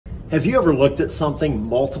Have you ever looked at something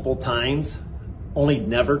multiple times, only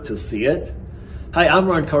never to see it? Hi, I'm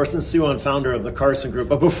Ron Carson, CEO and founder of the Carson Group.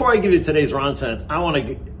 But before I give you today's Ronsense, I want to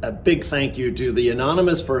give a big thank you to the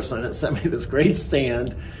anonymous person that sent me this great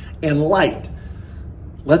stand and light.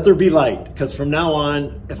 Let there be light, because from now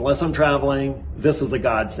on, unless I'm traveling, this is a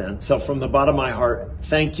godsend. So from the bottom of my heart,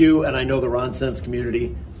 thank you, and I know the Ronsense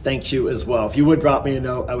community, thank you as well. If you would drop me a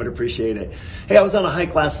note, I would appreciate it. Hey, I was on a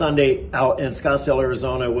hike last Sunday out in Scottsdale,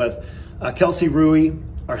 Arizona with Kelsey Rui,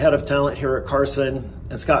 our head of talent here at Carson,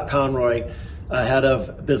 and Scott Conroy, head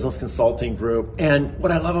of business consulting group. And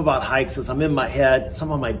what I love about hikes is I'm in my head. Some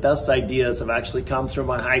of my best ideas have actually come through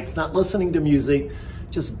my hikes, not listening to music,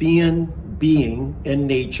 just being in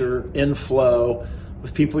nature, in flow,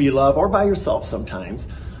 with people you love, or by yourself sometimes.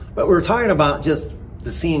 But we were talking about just the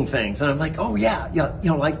seeing things. And I'm like, oh yeah,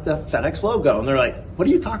 like the FedEx logo. And they're like, what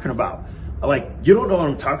are you talking about? I'm like, you don't know what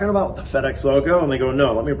I'm talking about with the FedEx logo? And they go,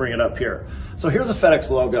 no, let me bring it up here. So here's a FedEx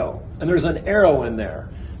logo, and there's an arrow in there.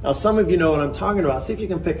 Now, some of you know what I'm talking about. See if you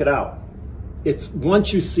can pick it out. It's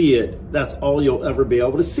once you see it, that's all you'll ever be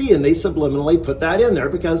able to see. And they subliminally put that in there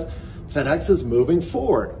because FedEx is moving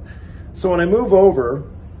forward. So when I move over,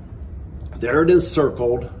 there it is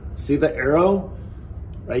circled. See the arrow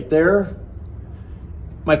right there?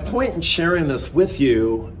 My point in sharing this with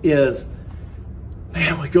you is,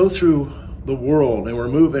 man, we go through the world and we're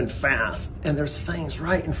moving fast and there's things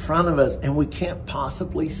right in front of us and we can't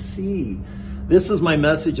possibly see. This is my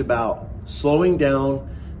message about slowing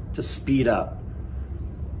down to speed up.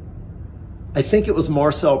 I think it was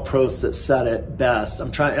Marcel Proust that said it best.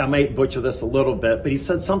 I might butcher this a little bit, but he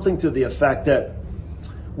said something to the effect that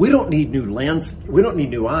we don't need new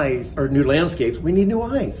eyes or new landscapes. We need new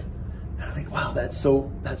eyes. And I think, wow, that's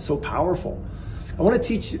so powerful. I want to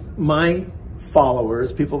teach my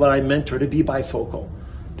followers, people that I mentor, to be bifocal.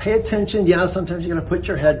 Pay attention. Yeah, sometimes you're going to put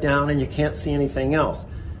your head down and you can't see anything else.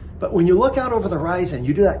 But when you look out over the horizon,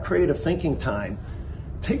 you do that creative thinking time,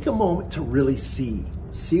 take a moment to really see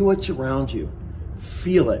what's around you,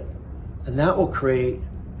 feel it, and that will create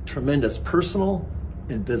tremendous personal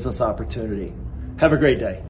and business opportunity. Have a great day.